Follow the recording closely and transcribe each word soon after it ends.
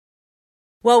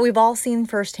Well, we've all seen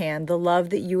firsthand the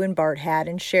love that you and Bart had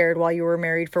and shared while you were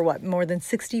married for what, more than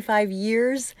 65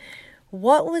 years?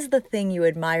 What was the thing you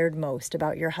admired most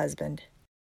about your husband?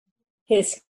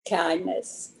 His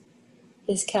kindness,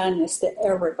 his kindness to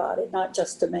everybody, not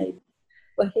just to me.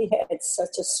 But he had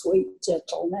such a sweet,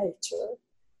 gentle nature,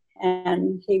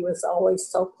 and he was always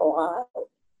so polite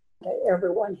to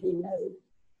everyone he knew.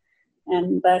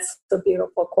 And that's the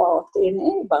beautiful quality in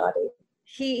anybody.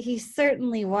 He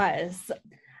certainly was.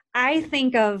 I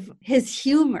think of his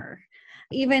humor,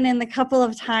 even in the couple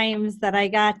of times that I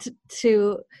got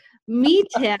to meet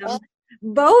him.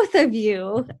 Both of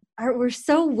you were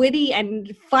so witty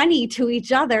and funny to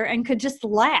each other and could just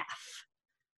laugh.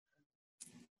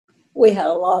 We had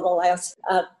a lot of laughs.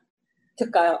 I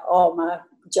took out all my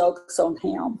jokes on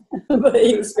him, but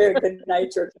he was very good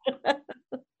natured.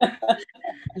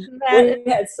 That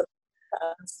We had some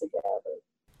times together.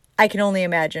 I can only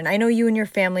imagine. I know you and your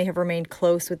family have remained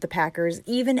close with the Packers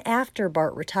even after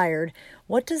Bart retired.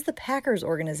 What does the Packers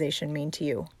organization mean to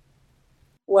you?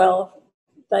 Well,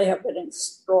 they have been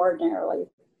extraordinarily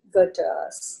good to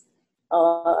us.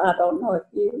 I don't know if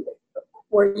you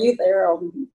were you there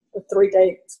on the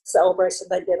 3-day celebration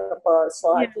they did at Bars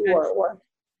like yes. you were.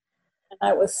 And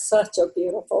that was such a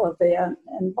beautiful event,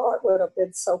 and Bart would have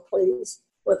been so pleased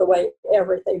with the way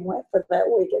everything went for that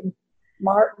weekend.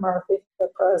 Mark Murphy, the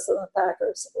president of the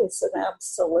Packers, is an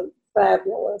absolute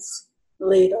fabulous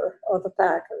leader of the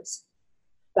Packers,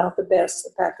 about the best the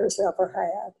Packers ever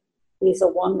had. He's a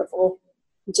wonderful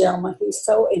gentleman. He's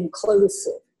so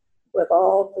inclusive with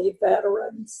all the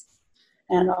veterans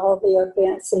and all the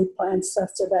events. He planned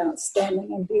such an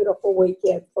outstanding and beautiful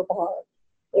weekend for Bart.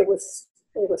 It was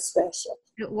special.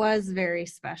 It was very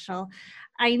special.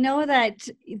 I know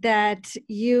that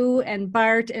you and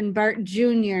Bart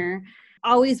Jr.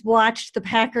 always watched the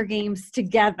Packer games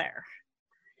together.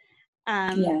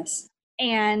 Yes.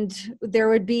 And there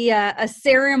would be a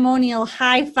ceremonial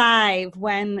high five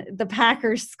when the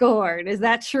Packers scored. Is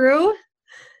that true?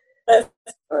 That's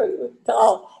true.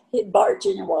 Bart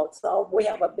Jr. walks off. We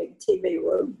have a big TV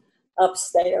room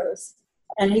upstairs,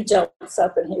 and he jumps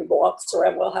up and he walks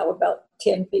around. We'll have about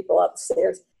 10 people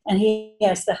upstairs, and he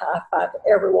has to high five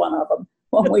every one of them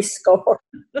when we score.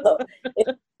 So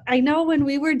I know when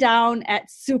we were down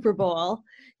at Super Bowl,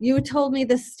 you told me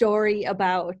the story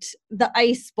about the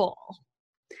Ice Bowl.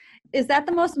 Is that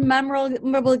the most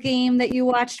memorable game that you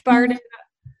watched, Bart?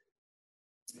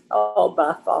 Oh,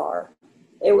 by far.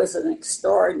 It was an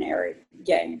extraordinary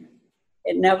game.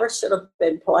 It never should have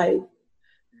been played,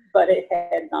 but it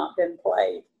had not been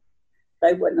played.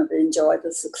 They wouldn't have enjoyed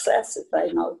the success that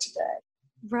they know today.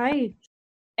 Right.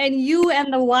 And you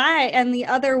and the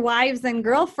other wives and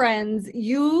girlfriends,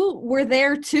 you were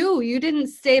there too. You didn't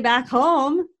stay back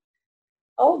home.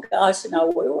 Oh gosh, no,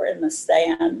 we were in the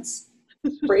stands,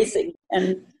 freezing,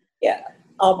 and yeah,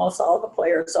 almost all the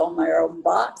players on their own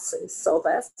boxes, so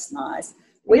that's nice.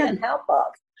 We didn't have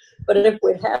boxes, but if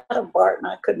we'd had a Barton,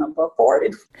 I couldn't have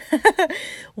afforded.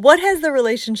 What has the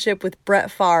relationship with Brett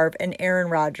Favre and Aaron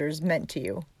Rodgers meant to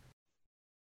you?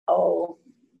 Oh,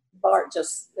 Bart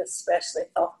just especially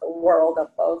thought the world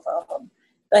of both of them.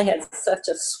 They had such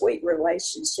a sweet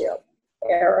relationship,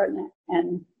 Aaron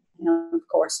and of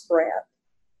course Brett,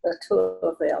 the two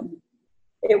of them.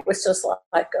 It was just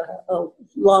like a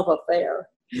love affair.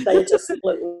 They just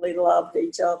literally loved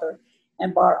each other.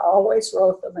 And Bart always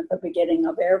wrote them at the beginning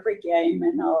of every game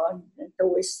and to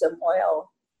wish them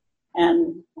well.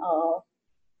 And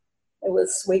it was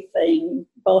a sweet thing.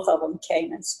 Both of them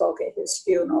came and spoke at his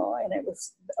funeral, and it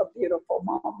was a beautiful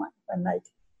moment when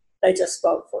they just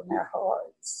spoke from their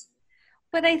hearts.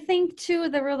 But I think, too,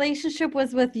 the relationship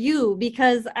was with you,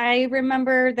 because I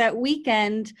remember that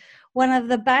weekend, one of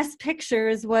the best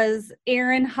pictures was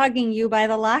Aaron hugging you by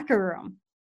the locker room.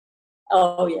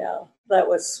 Oh, yeah, that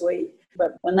was sweet.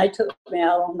 But when they took me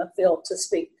out on the field to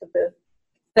speak to the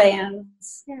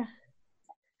fans,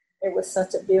 it was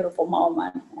such a beautiful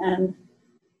moment. And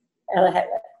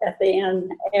at the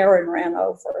end, Aaron ran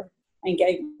over and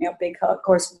gave me a big hug. Of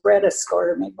course, Brett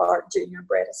escorted me, Bart Jr.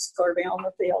 Brett escorted me on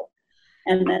the field.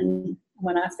 And then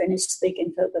when I finished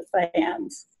speaking to the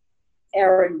fans,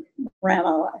 Aaron ran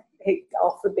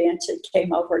off the bench and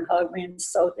came over and hugged me, and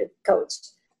so did Coach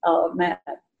Matt.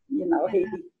 He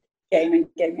came and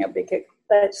gave me a big hug.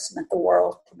 That just meant the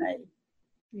world to me.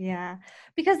 Yeah,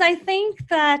 because I think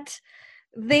that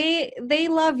they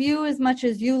love you as much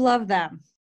as you love them.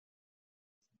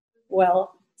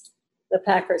 Well, the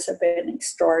Packers have been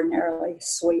extraordinarily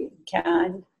sweet and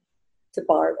kind to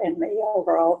Bart and me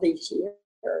over all these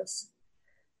years.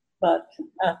 But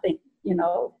I think,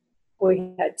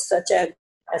 we had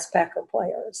as Packer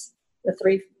players,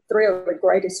 three of the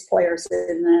greatest players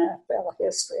in NFL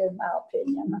history, in my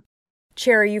opinion.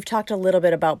 Cherry, you've talked a little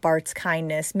bit about Bart's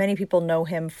kindness. Many people know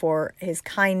him for his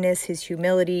kindness, his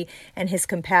humility, and his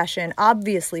compassion.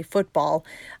 Obviously, football.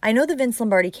 I know the Vince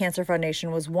Lombardi Cancer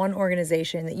Foundation was one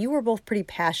organization that you were both pretty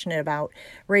passionate about,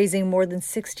 raising more than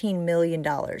 $16 million.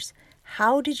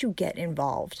 How did you get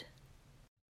involved?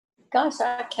 Gosh,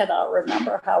 I cannot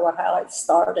remember how it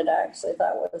started, actually.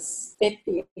 That was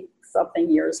 50-something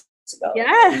years ago.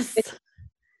 Yes.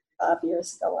 5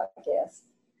 years ago, I guess.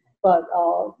 But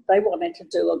they wanted to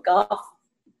do a golf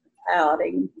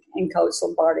outing in Coach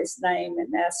Lombardi's name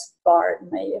and asked Bart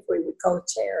and me if we would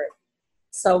co-chair it.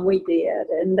 So we did.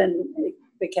 And then it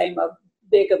became a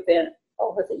big event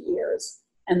over the years.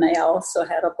 And they also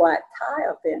had a black tie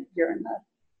event during the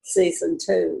season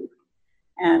too.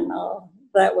 And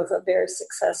that was a very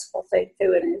successful thing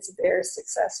too. And it's very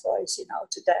successful, as you know,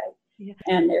 today. Yeah.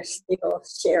 And they're still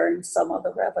sharing some of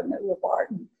the revenue with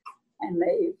Barton and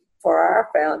me for our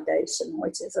foundation,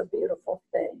 which is a beautiful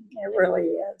thing. It really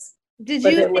is.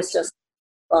 It was just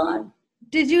fun.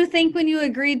 Did you think when you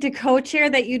agreed to co-chair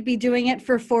that you'd be doing it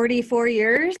for 44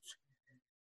 years?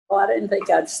 Well, I didn't think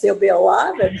I'd still be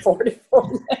alive in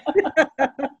 44 years.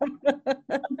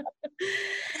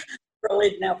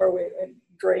 Really never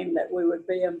dreamed that we would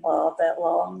be involved that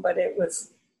long, but it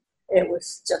was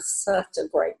just such a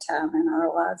great time in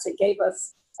our lives. It gave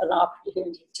us an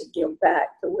opportunity to give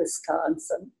back to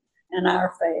Wisconsin and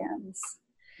our fans,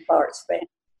 Bart's fans.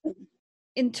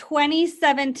 In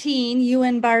 2017, you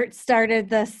and Bart started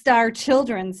the Starr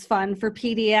Children's Fund for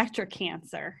pediatric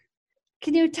cancer.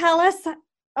 Can you tell us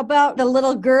about the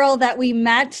little girl that we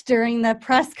met during the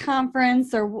press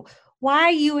conference, or why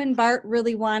you and Bart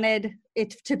really wanted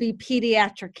it to be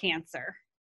pediatric cancer?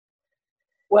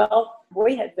 Well,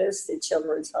 we had visited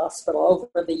Children's Hospital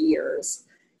over the years,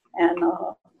 and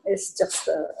it's just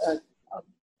a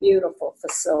beautiful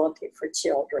facility for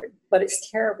children, but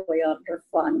it's terribly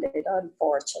underfunded,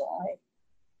 unfortunately.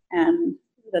 And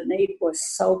the need was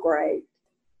so great.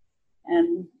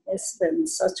 And it's been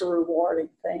such a rewarding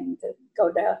thing to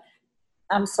go down.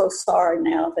 I'm so sorry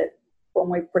now that when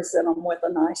we present them with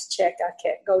a nice check, I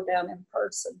can't go down in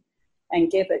person and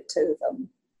give it to them.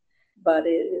 But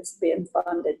it is being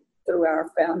funded through our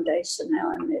foundation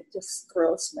now, and it just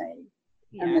thrills me.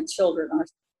 Yeah. And the children are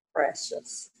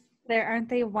precious. There aren't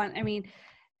they one? I mean,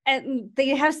 and they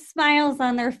have smiles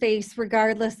on their face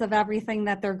regardless of everything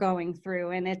that they're going through,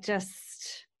 and it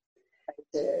just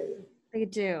they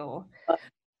do.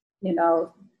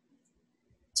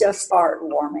 Just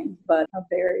heartwarming, but a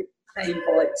very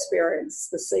painful experience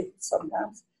to see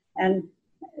sometimes. And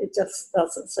it just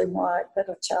doesn't seem right that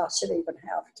a child should even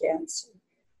have cancer.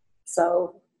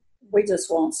 So we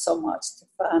just want so much to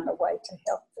find a way to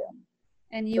help them.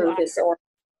 And you this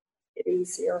it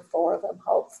easier for them,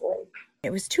 hopefully.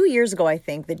 It was 2 years ago, I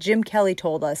think, that Jim Kelly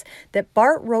told us that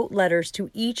Bart wrote letters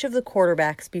to each of the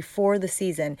quarterbacks before the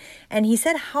season, and he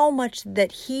said how much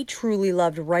that he truly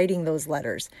loved writing those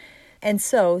letters. And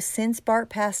so, since Bart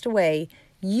passed away,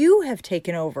 you have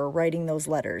taken over writing those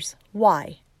letters.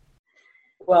 Why?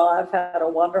 Well, I've had a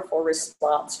wonderful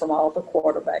response from all the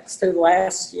quarterbacks too.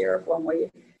 Last year, when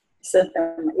we sent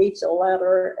them each a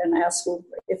letter and asked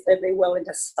if they'd be willing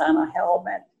to sign a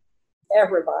helmet,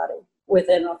 everybody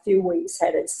within a few weeks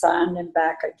had it signed and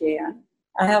back again.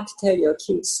 I have to tell you a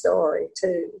cute story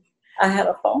too. I had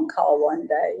a phone call one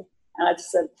day and I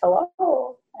just said,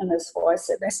 hello. And this voice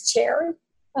said, Miss Cherry?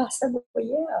 I said, well,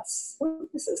 yes. Who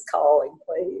is this calling,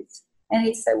 please? And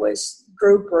he said, well, it's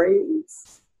Drew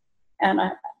Brees. And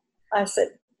I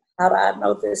said, how do I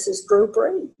know this is Drew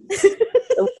Brees?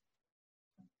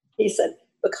 He said,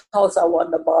 because I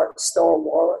won the Bart Starr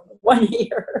Award 1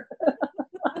 year.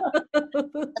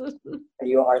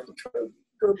 You are the true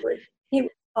Drew Brees. He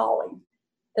was calling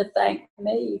to thank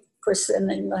me for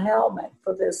sending the helmet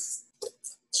for this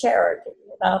charity.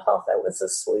 And I thought that was the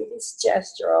sweetest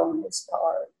gesture on his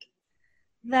part.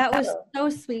 That was so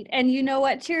sweet. And you know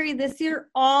what, Cherry? This year,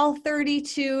 all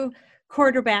 32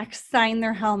 quarterbacks signed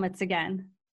their helmets again.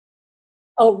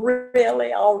 Oh,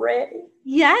 really? Already?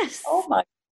 Yes. Oh, my.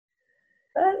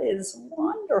 That is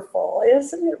wonderful,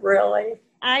 isn't it, really?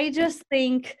 I just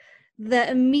think the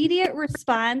immediate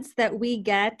response that we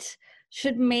get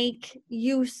should make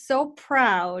you so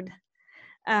proud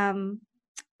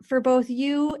for both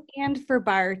you and for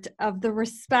Bart of the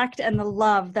respect and the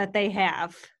love that they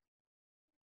have.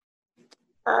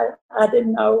 I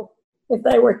didn't know if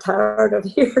they were tired of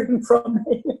hearing from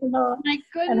me or not. My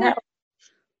goodness. And how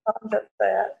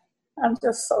that. I'm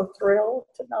just so thrilled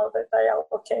to know that they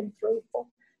all came through.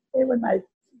 It would make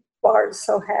Bart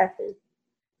so happy.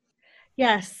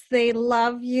 Yes, they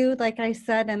love you, like I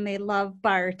said, and they love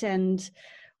Bart. And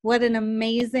what an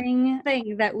amazing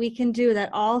thing that we can do,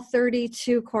 that all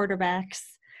 32 quarterbacks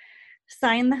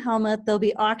sign the helmet. They'll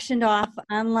be auctioned off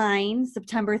online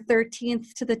September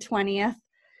 13th to the 20th.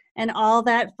 And all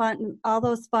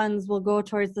those funds will go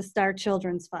towards the Star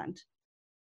Children's Fund.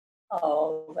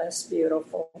 Oh, that's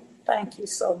beautiful. Thank you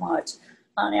so much.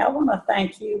 Honey, I want to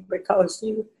thank you because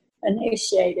you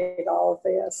initiated all of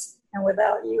this. And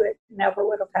without you, it never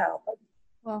would have happened.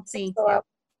 Well, thank you.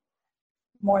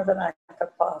 More than I could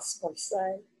possibly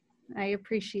say. I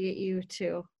appreciate you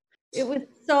too. It was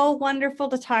so wonderful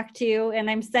to talk to you, and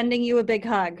I'm sending you a big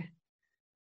hug.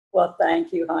 Well,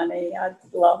 thank you, honey. I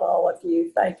love all of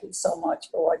you. Thank you so much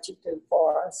for what you do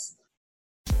for us.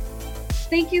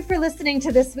 Thank you for listening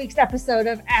to this week's episode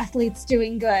of Athletes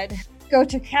Doing Good. Go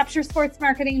to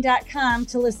capturesportsmarketing.com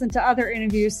to listen to other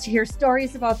interviews to hear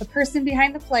stories about the person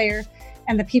behind the player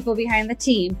and the people behind the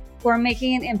team who are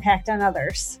making an impact on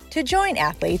others. To join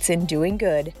Athletes in Doing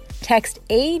Good, text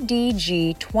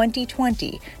ADG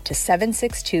 2020 to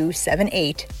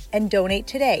 76278 and donate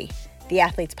today. The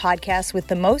Athletes podcast with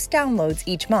the most downloads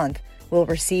each month will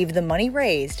receive the money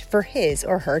raised for his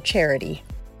or her charity.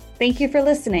 Thank you for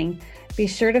listening. Be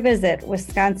sure to visit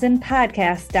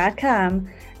wisconsinpodcast.com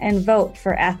and vote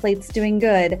for Athletes Doing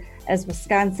Good as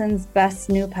Wisconsin's best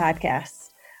new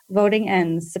podcast. Voting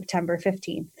ends September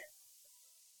 15th.